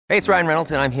Hey, it's Ryan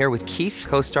Reynolds, and I'm here with Keith,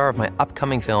 co-star of my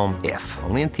upcoming film, If,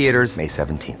 only in theaters May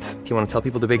 17th. Do you want to tell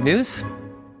people the big news?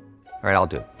 All right, I'll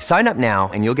do it. Sign up now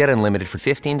and you'll get unlimited for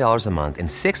 $15 a month and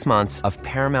 6 months of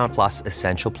Paramount Plus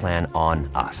Essential Plan on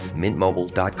us.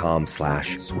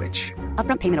 MintMobile.com/switch.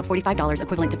 Upfront payment of $45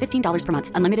 equivalent to $15 per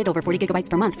month. Unlimited over 40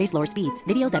 gigabytes per month. Face lower speeds.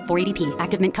 Videos at 480p.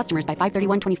 Active Mint customers by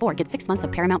 531.24 get 6 months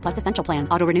of Paramount Plus Essential Plan.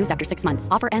 Auto renews after 6 months.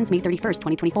 Offer ends May 31st,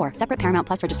 2024. Separate Paramount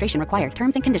Plus registration required.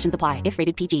 Terms and conditions apply if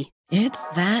rated PG. It's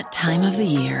that time of the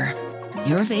year.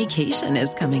 Your vacation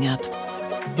is coming up.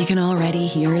 You can already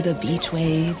hear the beach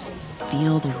waves,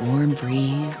 feel the warm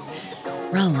breeze,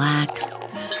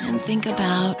 relax, and think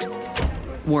about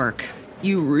work.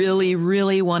 You really,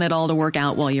 really want it all to work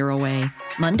out while you're away.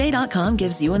 Monday.com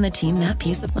gives you and the team that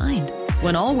peace of mind.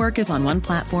 When all work is on one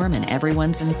platform and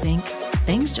everyone's in sync,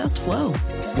 things just flow.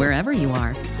 Wherever you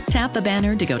are, tap the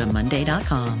banner to go to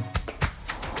Monday.com.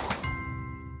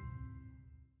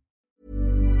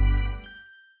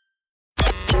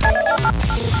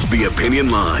 The Opinion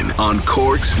Line on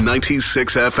Cork's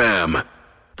 96 FM.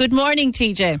 Good morning,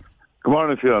 TJ. Good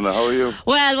morning, Fiona. How are you?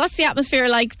 Well, what's the atmosphere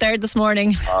like there this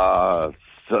morning? I'm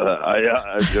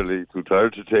actually too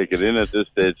tired to take it in at this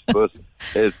stage, but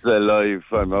it's live.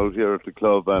 I'm out here at the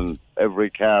club, and every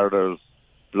car there's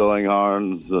blowing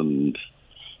horns, and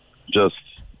just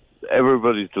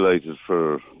everybody's delighted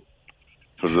for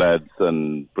the lads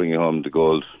and bringing home the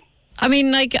gold. I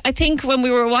mean, like, I think when we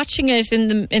were watching it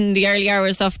in the early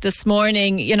hours of this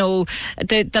morning, you know,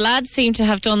 the lads seem to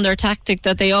have done their tactic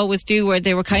that they always do, where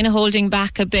they were kind of holding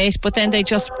back a bit, but then they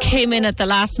just came in at the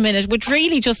last minute, which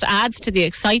really just adds to the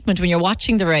excitement when you're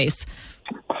watching the race.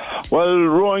 Well,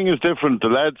 rowing is different. The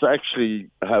lads actually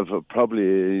have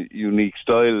probably a unique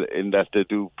style in that they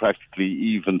do practically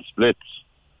even splits.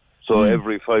 So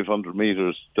every 500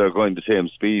 metres, they're going the same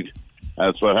speed.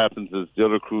 And so what happens is the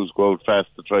other crews go out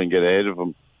fast to try and get ahead of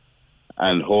them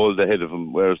and hold ahead of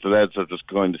them, whereas the lads are just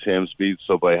going the same speed.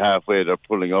 So by halfway, they're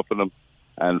pulling up on them,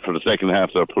 and for the second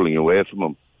half, they're pulling away from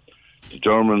them. The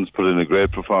Germans put in a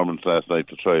great performance last night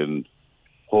to try and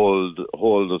hold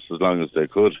us as long as they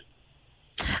could.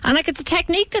 And like, it's a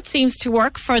technique that seems to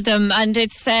work for them, and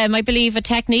it's, I believe, a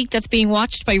technique that's being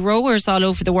watched by rowers all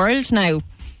over the world now.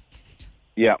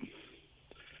 Yeah,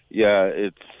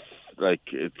 that's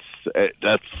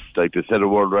like they set a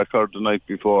world record the night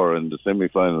before in the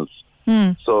semi-finals.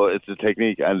 So it's a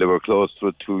technique, and they were close to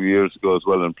it 2 years ago as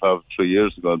well, and 3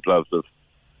 years ago in Plovdiv.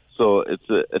 So it's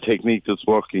a technique that's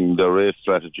working. Their race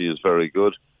strategy is very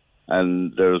good,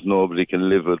 and there's nobody can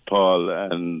live with Paul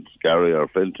and Gary or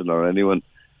Fenton or anyone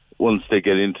once they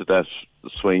get into that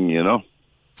swing, you know.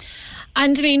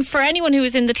 And I mean, for anyone who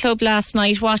was in the club last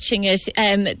night watching it,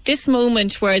 this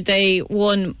moment where they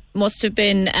won must have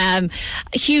been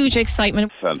huge excitement.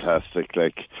 Fantastic.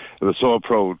 Like, I was so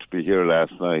proud to be here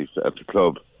last night at the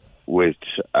club with,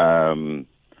 we're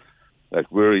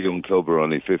a young club, we're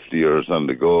only 50 years on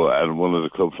the go, and one of the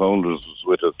club founders was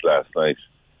with us last night,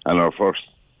 and our first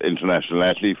international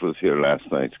athlete was here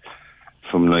last night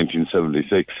from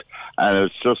 1976. And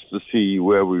it's just to see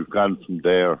where we've gone from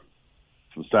there,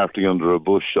 from starting under a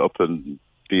bush up in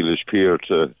Dealish Pier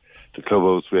to the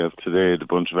clubhouse we have today, the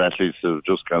bunch of athletes that have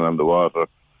just gone on the water.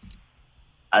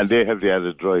 And they have the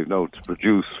added drive now to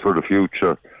produce for the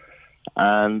future.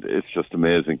 And it's just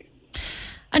amazing.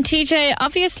 And TJ,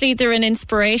 obviously they're an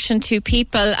inspiration to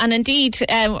people, and indeed,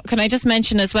 can I just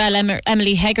mention as well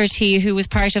Emily Hegarty, who was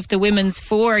part of the women's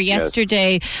four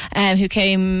yesterday, who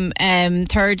came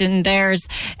third in theirs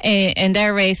in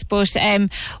their race. But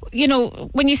you know,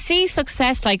 when you see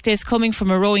success like this coming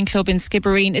from a rowing club in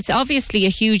Skibbereen, it's obviously a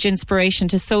huge inspiration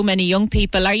to so many young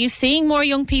people. Are you seeing more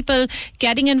young people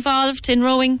getting involved in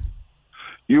rowing?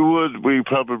 You would. We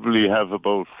probably have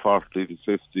about 40 to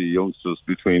 50 youngsters,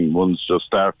 between ones just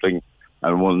starting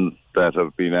and ones that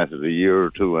have been at it a year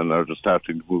or two and are just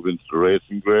starting to move into the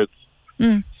racing grades.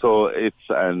 So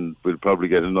and we'll probably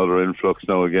get another influx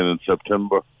now again in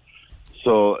September.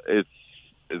 So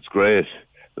it's great.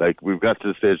 Like, we've got to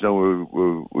the stage now where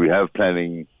we have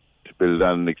planning to build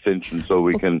on an extension so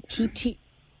we can to keep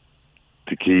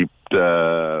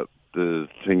the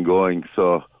thing going.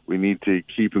 So we need to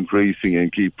keep increasing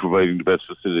and keep providing the best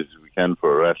facilities we can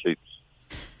for our athletes.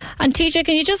 And TJ,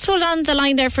 can you just hold on the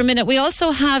line there for a minute? We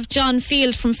also have John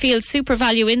Field from Field Super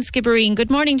Value in Skibbereen. Good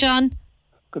morning, John.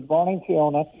 Good morning,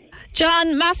 Fiona.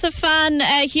 John, massive fan,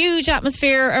 a huge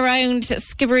atmosphere around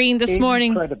Skibbereen this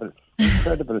morning.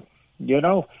 Incredible. You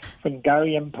know, when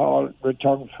Gary and Paul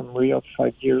returned from Rio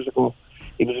 5 years ago,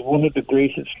 it was one of the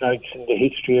greatest nights in the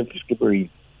history of Skibbereen.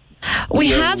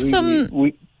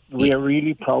 We are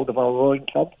really proud of our rowing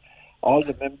club, all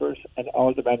the members and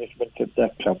all the management of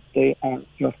that club. They are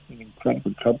just an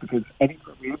incredible club, because any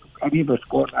of us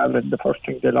go to Ireland, the first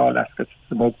thing they'll all ask us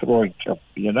is about the rowing club,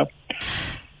 you know.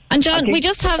 And John, we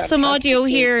just have some audio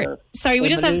here. Sorry, we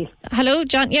just have... Hello,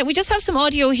 John. Yeah, we just have some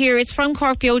audio here. It's from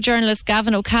Cork BO journalist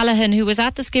Gavin O'Callaghan, who was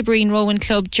at the Skibbereen Rowing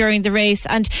Club during the race,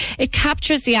 and it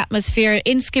captures the atmosphere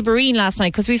in Skibbereen last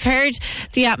night, because we've heard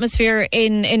the atmosphere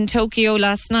in Tokyo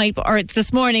last night, or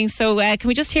this morning. So can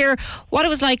we just hear what it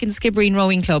was like in the Skibbereen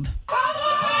Rowing Club?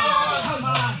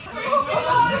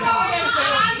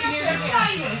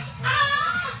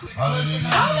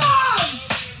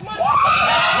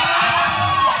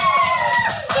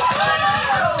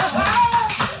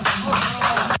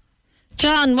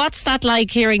 John, what's that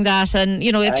like, hearing that? And,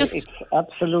 you know, it's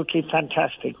absolutely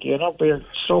fantastic. You know, we're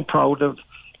so proud of,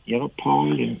 you know,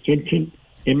 Paul and Quentin,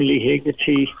 Emily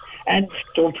Hegarty, and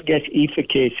don't forget Aoife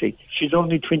Casey. She's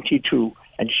only 22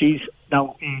 and she's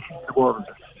now 8 in the world,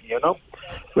 you know.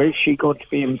 Where's she going to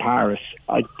be in Paris?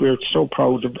 We're so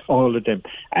proud of all of them.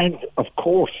 And, of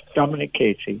course, Dominic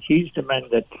Casey. He's the man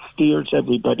that steers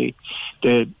everybody.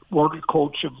 The World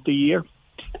Coach of the Year.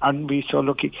 And we're so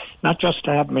lucky not just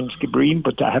to have him in Skibbereen,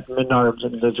 but to have him in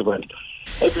Ireland as well.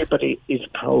 Everybody is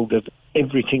proud of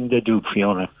everything they do,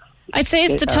 Fiona. I'd say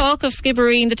it's the talk of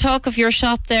Skibbereen, the talk of your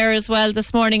shop there as well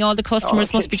this morning. All the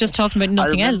customers must be just talking about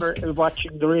nothing else. I remember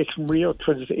watching the race from Rio. It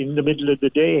was in the middle of the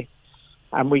day,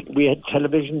 and we had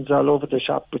televisions all over the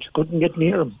shop, but you couldn't get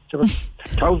near them. There were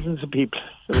thousands of people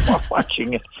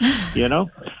watching it, you know.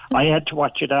 I had to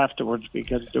watch it afterwards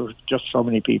because there were just so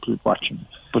many people watching,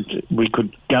 but we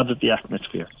could gather the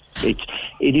atmosphere. It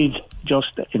is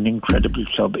just an incredible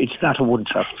club. It's not a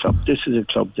one-stop club. This is a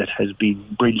club that has been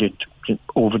brilliant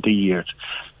over the years.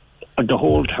 And the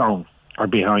whole town are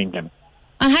behind them.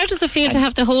 And how does it feel to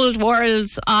have the whole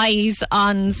world's eyes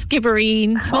on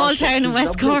Skibbereen, small town in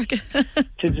West Cork?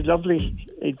 It's lovely.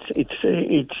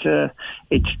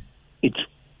 It's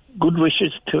good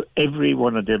wishes to every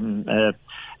one of them,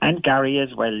 and Gary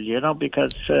as well. You know,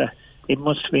 because it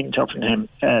must have been tough on him.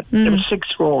 There were 6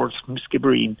 rowers from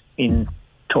Skibbereen in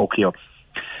Tokyo,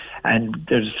 and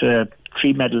there's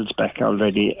 3 medals back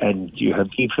already. And you have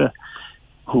Aoife,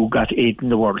 who got 8 in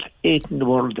the world. 8 in the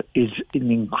world is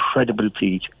an incredible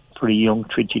feat for a young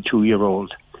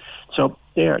 22-year-old. So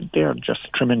they're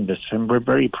just tremendous, and we're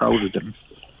very proud of them.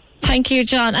 Thank you,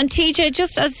 John. And TJ,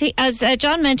 just as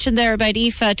John mentioned there about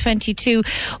Aoife, 22,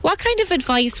 what kind of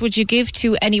advice would you give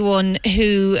to anyone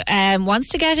who wants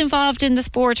to get involved in the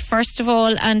sport, first of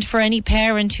all, and for any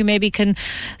parent who maybe can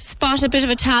spot a bit of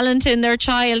a talent in their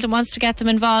child and wants to get them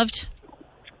involved?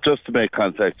 Just to make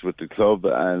contact with the club,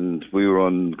 and we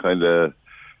run kind of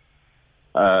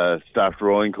staff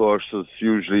rowing courses.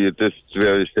 Usually at this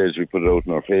very stage we put it out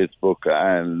on our Facebook,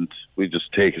 and we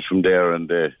just take it from there, and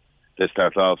they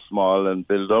start off small and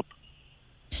build up.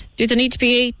 Do they need to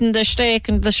be eating the steak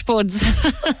and the spuds?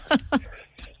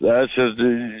 That's just,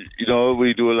 you know,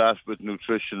 we do a lot with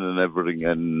nutrition and everything,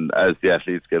 and as the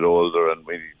athletes get older, and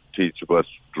we teach about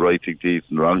the right thing to eat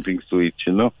and the wrong things to eat,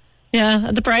 you know. Yeah,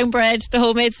 and the brown bread, the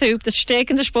homemade soup, the steak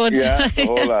and the spuds. Yeah, the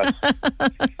whole lot.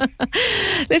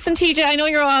 Listen, TJ, I know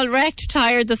you're all wrecked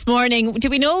tired this morning. Do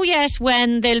we know yet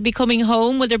when they'll be coming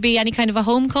home? Will there be any kind of a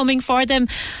homecoming for them?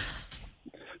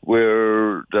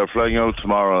 They're flying out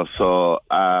tomorrow, so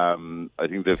I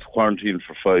think they've quarantined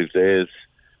for 5 days,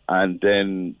 and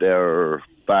then they're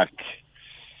back.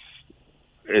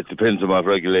 It depends on what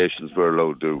regulations we're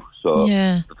allowed to do. So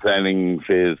The planning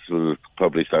phase will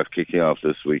probably start kicking off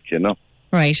this week, you know.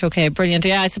 Right, okay, brilliant.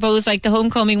 Yeah, I suppose like the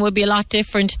homecoming would be a lot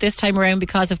different this time around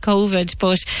because of COVID,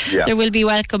 but there will be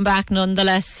welcome back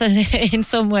nonetheless in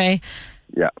some way.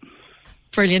 Yeah.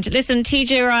 Brilliant. Listen,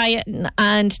 TJ Ryan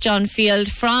and John Field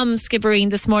from Skibbereen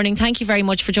this morning, thank you very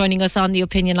much for joining us on the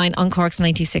Opinion Line on Cork's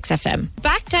 96 FM.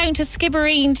 Back down to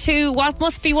Skibbereen to what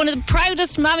must be one of the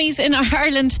proudest mummies in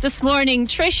Ireland this morning,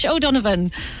 Trish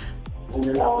O'Donovan.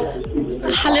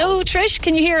 Hello, Trish,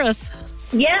 can you hear us?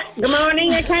 Yeah, good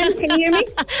morning, I can. Can you hear me?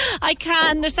 I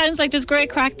can. There sounds like there's great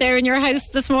crack there in your house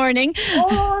this morning.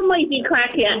 Oh, it might be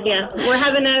crack, yeah. We're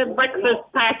having a breakfast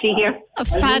party here.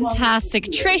 Fantastic.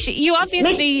 Trish, you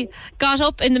obviously got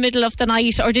up in the middle of the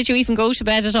night, or did you even go to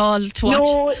bed at all to watch?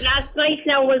 No, last night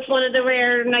now was one of the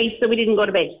rare nights that we didn't go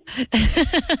to bed.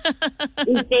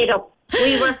 We stayed up.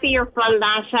 We were fearful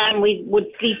that we would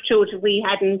sleep through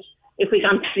it if we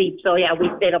gone to sleep. So yeah, we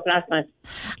stayed up last night.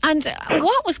 And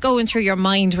what was going through your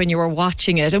mind when you were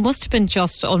watching it? It must have been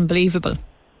just unbelievable.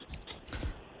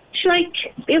 Like,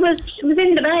 it was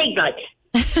in the bag, like.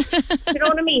 You know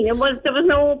what I mean? There was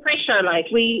no pressure, like.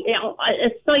 We,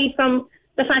 aside from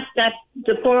the fact that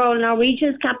the poor old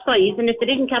Norwegians capsized, and if they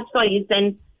didn't capsize,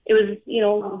 then it was, they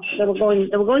were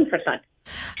going for that.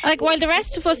 Like, while the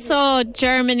rest of us saw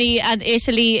Germany and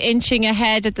Italy inching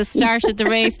ahead at the start of the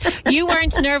race, you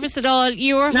weren't nervous at all.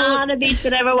 You were not a bit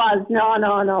that ever was.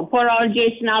 No. Poor old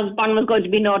Jason Osborne was going to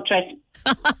be no threat.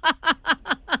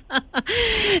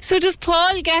 So does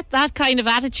Paul get that kind of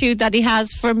attitude that he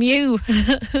has from you?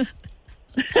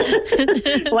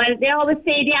 Well, they always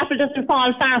say the apple doesn't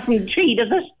fall far from the tree,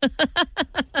 does it?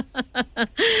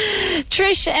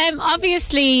 Trish,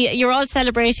 obviously you're all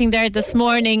celebrating there this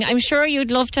morning. I'm sure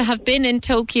you'd love to have been in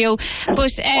Tokyo,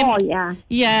 but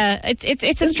yeah,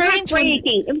 it's a strange one.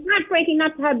 It was heartbreaking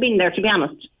not to have been there, to be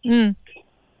honest.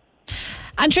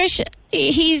 And Trish,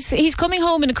 he's coming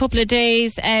home in a couple of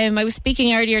days. I was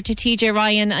speaking earlier to TJ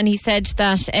Ryan, and he said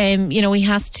that he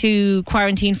has to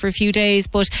quarantine for a few days,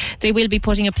 but they will be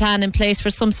putting a plan in place for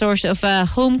some sort of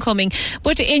homecoming.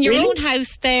 But in your own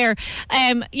house there,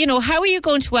 how are you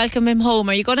going to welcome him home?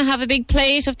 Are you going to have a big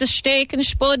plate of the steak and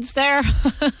spuds there?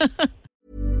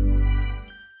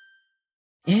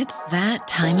 It's that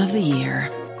time of the year.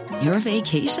 Your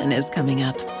vacation is coming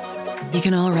up. You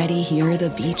can already hear the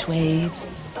beach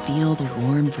waves, feel the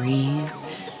warm breeze,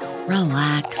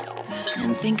 relax,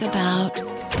 and think about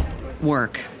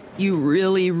work. You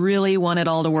really, really want it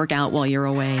all to work out while you're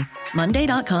away.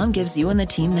 Monday.com gives you and the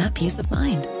team that peace of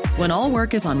mind. When all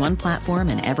work is on one platform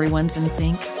and everyone's in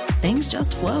sync, things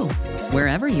just flow.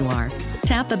 Wherever you are,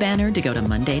 tap the banner to go to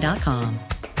Monday.com.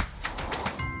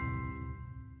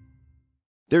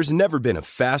 There's never been a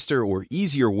faster or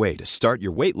easier way to start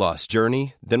your weight loss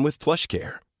journey than with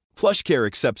PlushCare. PlushCare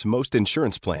accepts most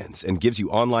insurance plans and gives you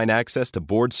online access to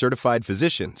board-certified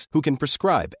physicians who can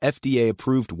prescribe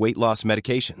FDA-approved weight loss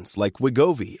medications like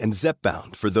Wegovy and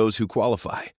Zepbound for those who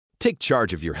qualify. Take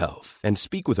charge of your health and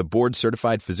speak with a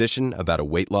board-certified physician about a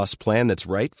weight loss plan that's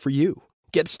right for you.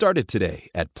 Get started today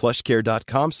at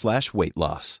plushcare.com/weight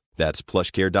loss. That's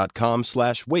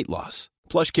plushcare.com/weight loss.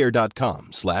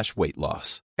 plushcare.com/weight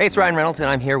loss. Hey, it's Ryan Reynolds, and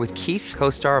I'm here with Keith,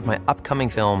 co-star of my upcoming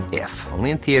film, If, only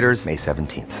in theaters May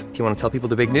 17th. Do you want to tell people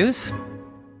the big news?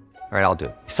 All right, I'll do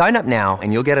it. Sign up now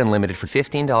and you'll get unlimited for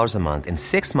 $15 a month and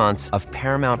 6 months of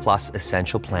Paramount Plus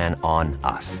Essential Plan on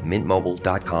us.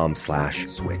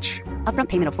 MintMobile.com/switch. Upfront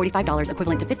payment of $45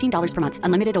 equivalent to $15 per month.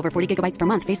 Unlimited over 40 gigabytes per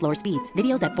month. Face lower speeds.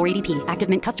 Videos at 480p. Active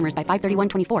Mint customers by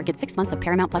 531.24 get 6 months of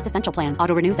Paramount Plus Essential Plan.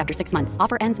 Auto renews after 6 months.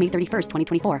 Offer ends May 31st,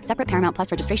 2024. Separate Paramount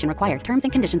Plus registration required. Terms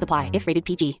and conditions apply if rated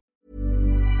PG.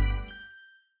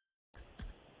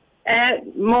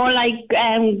 More like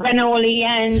granola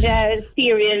and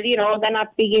cereal, they're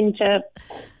not big into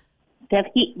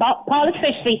Paul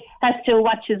especially has to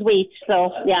watch his weight,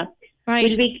 so yeah.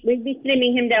 Right. We'll be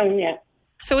slimming him down, yeah.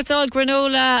 So it's all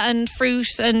granola and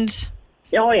fruit and...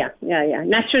 Oh yeah.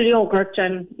 Natural yogurt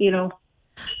and,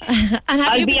 And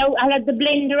I'll have the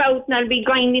blender out and I'll be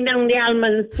grinding down the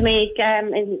almonds to make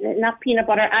not peanut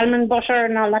butter, almond butter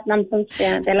and all that nonsense.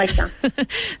 Yeah, they like that.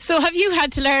 So have you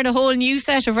had to learn a whole new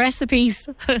set of recipes?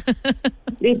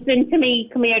 Listen to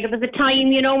me, come here. There was a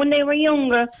time, when they were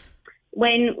younger,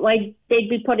 when they'd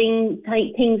be putting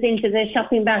things into the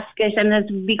shopping basket, and as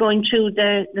we'd be going through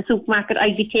the supermarket,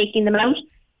 I'd be taking them out.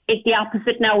 It's the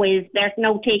opposite now. Is they're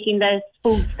now taking the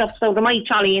food stuff out of my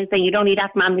trolley and saying, "You don't need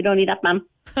that, ma'am. You don't need that, ma'am."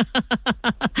 Yeah.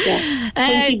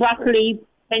 Plenty broccoli,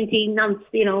 plenty nuts,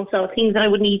 so things that I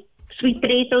would need. Sweet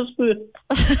potatoes, fruit.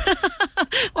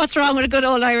 What's wrong with a good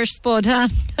old Irish spud, huh?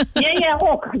 Yeah.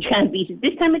 Oh, God, you can't beat it.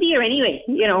 This time of the year anyway.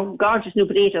 Gorgeous new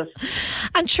potatoes.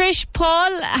 And Trish,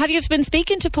 Paul, have you been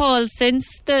speaking to Paul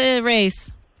since the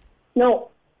race? No.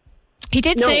 He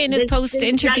did say in his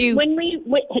post-interview... When we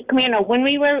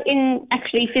were in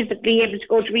actually physically able to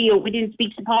go to Rio, we didn't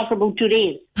speak to Paul for about 2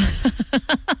 days.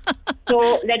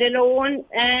 So, let alone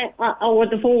over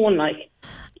the phone, like.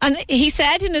 And he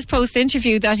said in his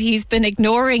post-interview that he's been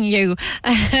ignoring you.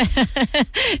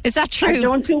 Is that true?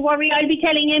 Don't you worry, I'll be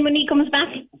telling him when he comes back.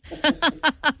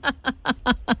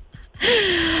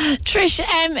 Trish,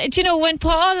 when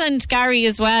Paul and Gary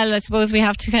as well, I suppose we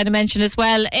have to kind of mention as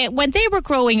well, when they were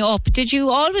growing up, did you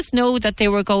always know that they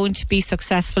were going to be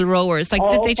successful rowers?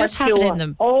 Did they just have it in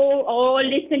them? Oh,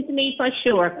 listen to me for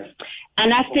sure.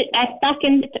 And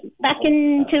back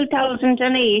in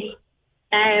 2008,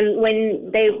 when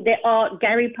they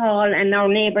Gary, Paul and our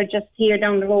neighbour just here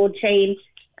down the road, Shane,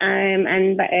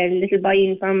 and a little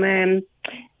boy from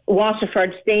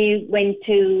Waterford, they went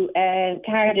to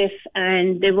Cardiff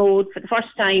and they rowed for the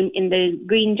first time in the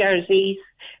green jerseys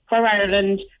for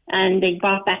Ireland, and they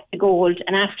brought back the gold.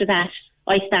 And after that,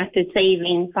 I started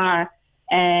saving for,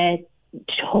 they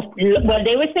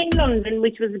were saying London,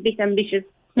 which was a bit ambitious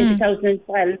in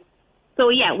 2012. So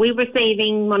yeah, we were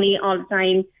saving money all the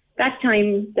time. That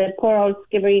time, the poor old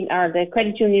Skibbereen or the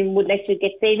credit union would let you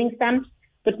get savings stamps,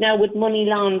 but now with money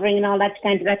laundering and all that, you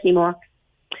can't do that anymore.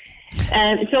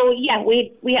 So yeah,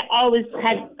 I always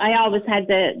had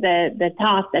the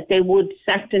thought that they would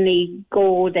certainly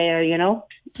go there, you know.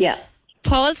 Yeah.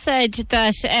 Paul said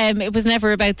that it was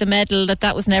never about the medal,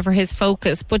 that was never his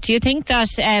focus. But do you think that,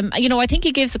 I think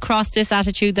he gives across this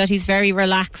attitude that he's very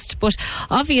relaxed, but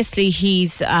obviously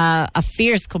he's a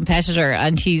fierce competitor,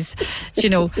 and he's,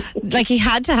 like he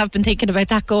had to have been thinking about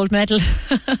that gold medal.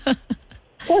 Of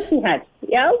course he had.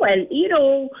 Yeah,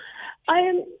 well, I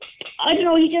don't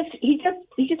know, he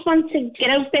just wants to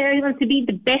get out there. He wants to be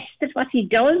the best at what he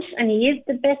does, and he is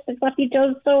the best at what he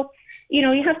does. So,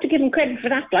 you have to give him credit for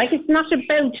that. Like, it's not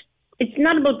about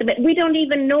the, we don't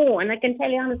even know, and I can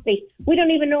tell you honestly, we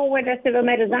don't even know where the silver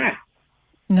medals are.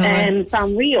 No.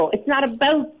 From Rio. It's not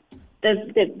about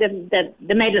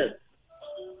the medal.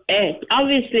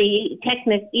 Obviously,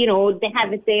 technically, they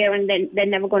have it there, and then they're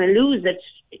never going to lose it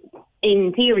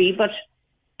in theory, but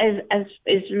as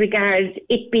regards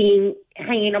it being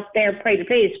hanging up there pride of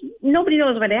place, nobody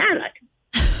knows where they are, like.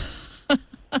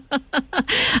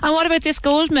 And what about this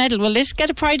gold medal? Will it get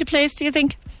a pride of place, do you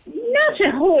think? Not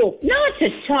at all. Not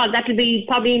at all. That'll be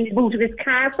probably in the boot of his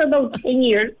car for about 10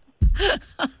 years.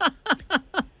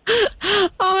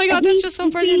 Oh my God, that's just so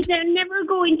brilliant. They're never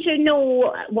going to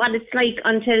know what it's like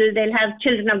until they'll have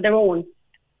children of their own.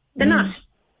 They're not.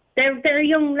 They're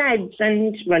young lads,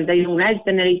 and they're young lads.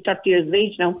 They're nearly 30 years of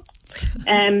age now.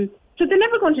 So they're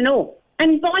never going to know.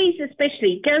 And boys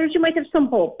especially. Girls, you might have some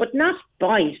hope, but not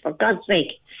boys, for God's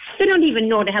sake. They don't even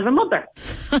know they have a mother.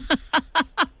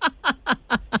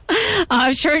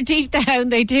 I'm sure deep down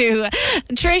they do.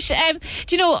 Trish,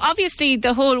 obviously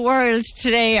the whole world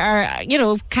today are,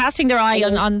 casting their eye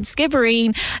on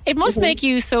Skibbereen. It must make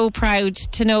you so proud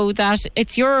to know that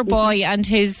it's your boy and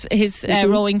his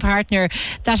rowing partner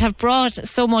that have brought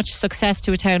so much success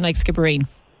to a town like Skibbereen.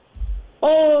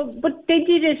 Oh, but they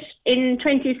did it in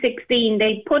 2016.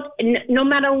 They put, no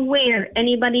matter where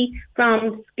anybody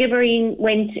from Skibbereen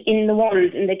went in the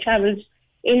world, and they travelled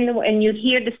and you'd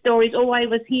hear the stories, I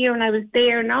was here and I was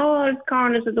there in all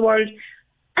corners of the world.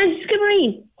 And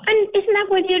Skibbereen. And isn't that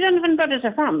where the O'Donovan brothers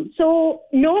are from? So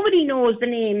nobody knows the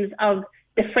names of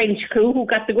the French crew who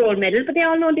got the gold medal, but they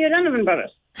all know the O'Donovan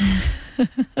brothers.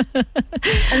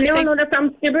 And they all know they're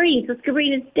from Skibbereen. So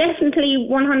Skibbereen is definitely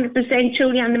 100%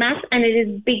 truly on the map, and it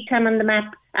is big time on the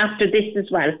map after this as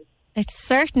well. It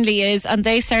certainly is, and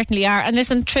they certainly are. And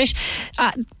listen, Trish,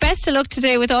 best of luck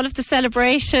today with all of the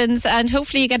celebrations, and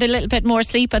hopefully you get a little bit more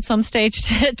sleep at some stage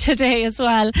today as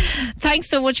well. Thanks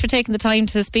so much for taking the time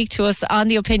to speak to us on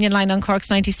the Opinion Line on Cork's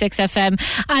 96 FM.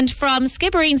 And from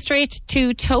Skibbereen straight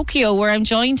to Tokyo, where I'm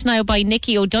joined now by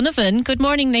Nikki O'Donovan. Good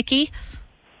morning, Nikki.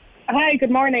 Hi,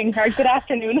 good morning, or good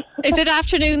afternoon. Is it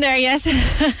afternoon there, yes?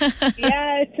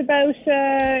 Yeah,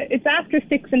 it's after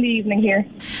 6 in the evening here.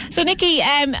 So, Nikki,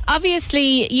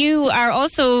 obviously you are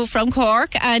also from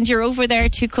Cork, and you're over there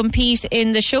to compete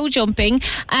in the show jumping.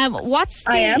 I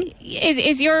am.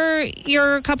 Is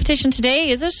your competition today,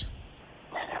 is it?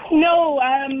 No,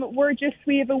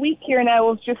 we have a week here now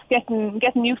of just getting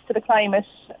used to the climate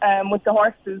with the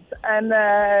horses, and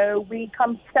we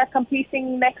start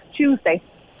competing next Tuesday.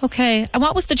 Okay, and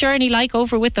what was the journey like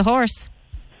over with the horse?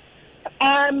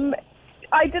 I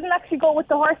didn't actually go with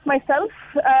the horse myself.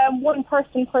 One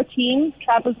person per team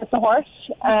travels with the horse,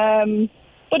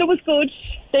 but it was good.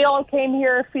 They all came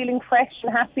here feeling fresh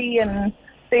and happy, and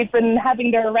they've been having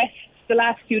their rest the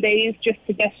last few days just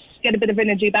to get a bit of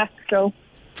energy back. So.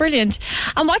 Brilliant.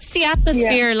 And what's the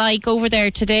atmosphere like over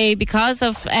there today because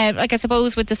of, I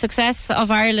suppose, with the success of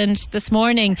Ireland this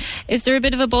morning? Is there a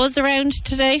bit of a buzz around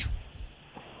today?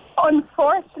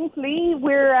 Unfortunately,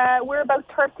 we're about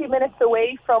 30 minutes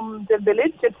away from the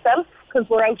village itself because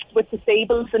we're out with the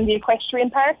stables in the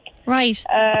equestrian park. Right.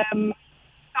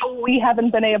 So we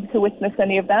haven't been able to witness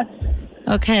any of that.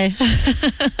 Okay.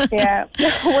 Yeah,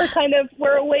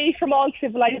 we're away from all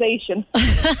civilization.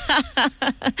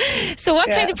 So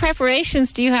what kind of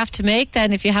preparations do you have to make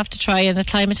then if you have to try and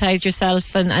acclimatise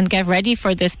yourself and get ready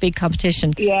for this big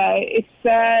competition? Yeah, it's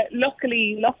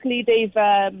luckily they've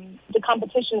the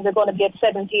competitions are going to be at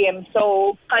 7 p.m.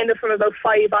 so kind of from about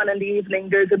 5 on in the evening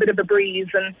there's a bit of a breeze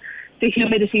and the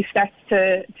humidity starts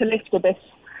to lift a bit.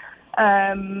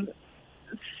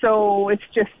 So it's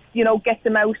just, get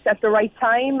them out at the right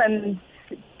time and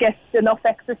get enough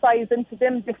exercise into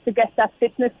them just to get that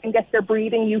fitness and get their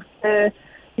breathing used to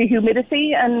the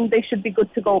humidity, and they should be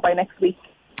good to go by next week.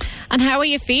 And how are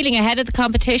you feeling ahead of the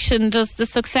competition? Does the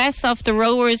success of the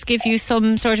rowers give you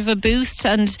some sort of a boost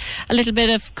and a little bit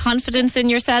of confidence in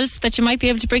yourself that you might be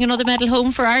able to bring another medal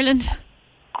home for Ireland?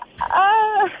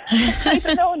 I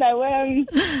don't know now.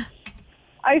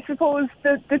 I suppose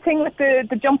the thing with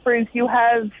the jumpers, you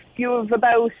have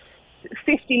about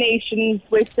 50 nations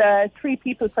with 3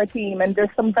 people per team, and there's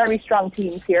some very strong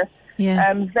teams here.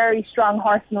 Yeah. Very strong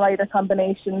horse and rider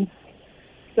combinations.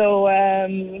 So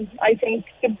I think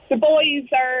the boys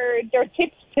they're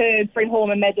tipped to bring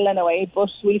home a medal anyway, but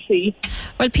we'll see.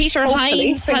 Well, Peter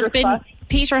Hines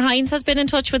has been in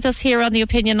touch with us here on the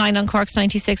Opinion Line on Cork's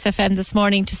 96 FM this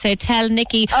morning to say, tell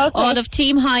Nikki all of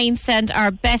Team Hines send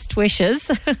our best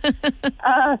wishes.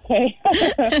 Okay.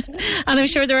 And I'm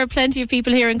sure there are plenty of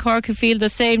people here in Cork who feel the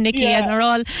same, Nikki, and are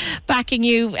all backing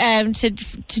you to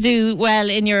do well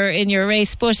in your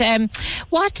race. But I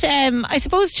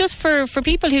suppose just for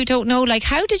people who don't know, like,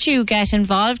 how did you get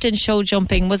involved in show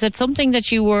jumping? Was it something that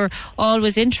you were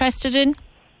always interested in?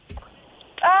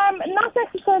 Not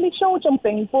necessarily show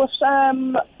jumping, but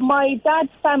my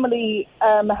dad's family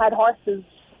had horses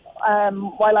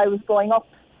while I was growing up,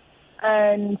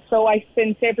 and so I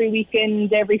spent every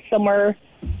weekend, every summer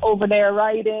over there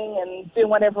riding and doing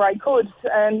whatever I could.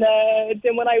 And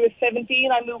then when I was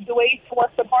 17, I moved away to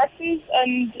work with horses,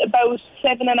 and about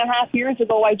 7.5 years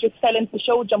ago I just fell into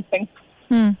show jumping.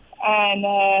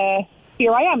 And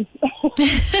here I am.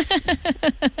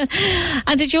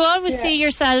 And did you always see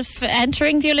yourself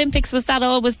entering the Olympics? Was that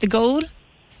always the goal?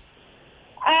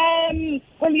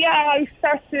 Well, yeah,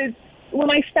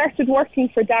 when I started working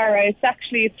for Dara.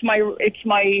 It's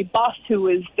my boss who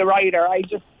is the rider.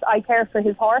 I care for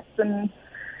his horse, and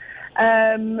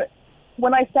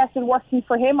when I started working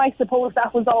for him, I suppose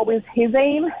that was always his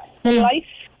aim in life.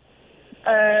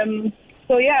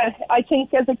 So yeah, I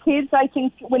think as a kid,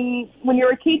 when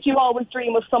you're a kid, you always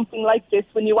dream of something like this.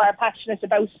 When you are passionate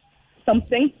about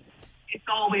something, it's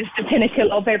always the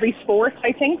pinnacle of every sport,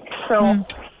 I think. So.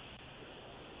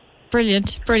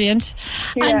 Brilliant.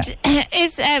 Yeah.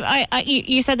 And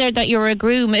you said there that you're a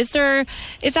groom. Is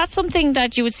that something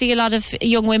that you would see a lot of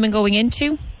young women going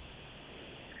into?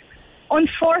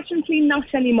 Unfortunately,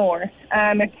 not anymore.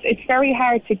 It's very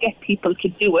hard to get people to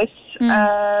do it.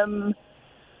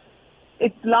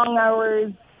 It's long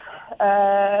hours,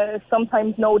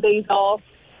 sometimes no days off,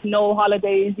 no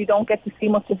holidays. You don't get to see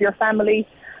much of your family.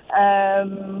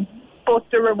 But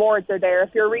the rewards are there.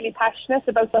 If you're really passionate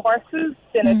about the horses,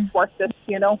 then it's worth it,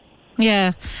 you know.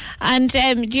 Yeah. And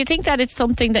do you think that it's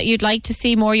something that you'd like to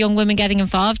see more young women getting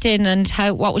involved in? And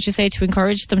what would you say to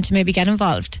encourage them to maybe get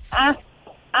involved?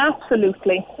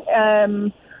 Absolutely.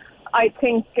 I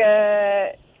think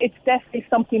it's definitely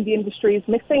something the industry is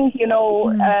missing, you know,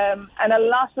 and a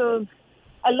lot of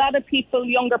people,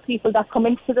 younger people that come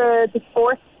into the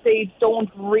sport, they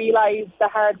don't realise the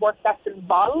hard work that's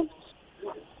involved.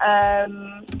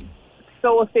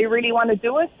 So if they really want to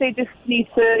do it, they just need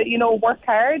to, you know, work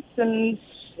hard and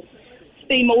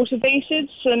stay motivated,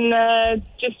 and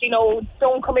just, you know,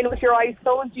 don't come in with your eyes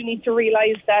closed. You need to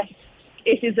realise that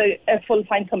it is a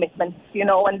full-time commitment, you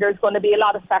know, and there's going to be a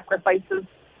lot of sacrifices.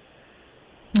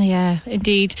 Yeah,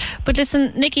 indeed. But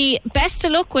listen, Nikki, best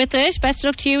of luck with it. Best of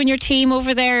luck to you and your team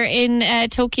over there in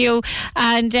Tokyo.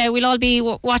 And we'll all be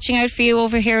watching out for you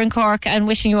over here in Cork and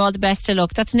wishing you all the best of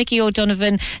luck. That's Nikki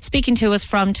O'Donovan speaking to us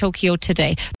from Tokyo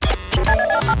today.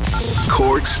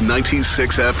 Cork's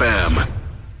 96 FM.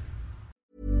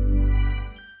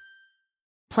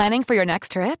 Planning for your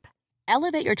next trip?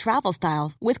 Elevate your travel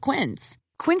style with Quince.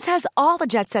 Quince has all the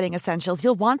jet-setting essentials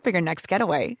you'll want for your next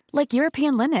getaway, like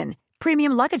European linen,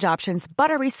 premium luggage options,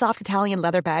 buttery soft Italian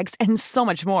leather bags, and so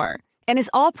much more. And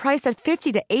is all priced at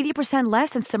 50 to 80% less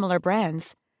than similar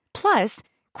brands. Plus,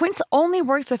 Quince only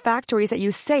works with factories that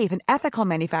use safe and ethical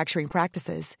manufacturing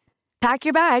practices. Pack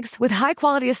your bags with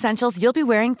high-quality essentials you'll be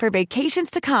wearing for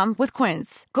vacations to come with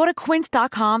Quince. Go to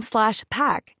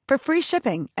quince.com/pack for free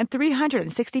shipping and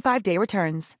 365-day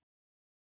returns.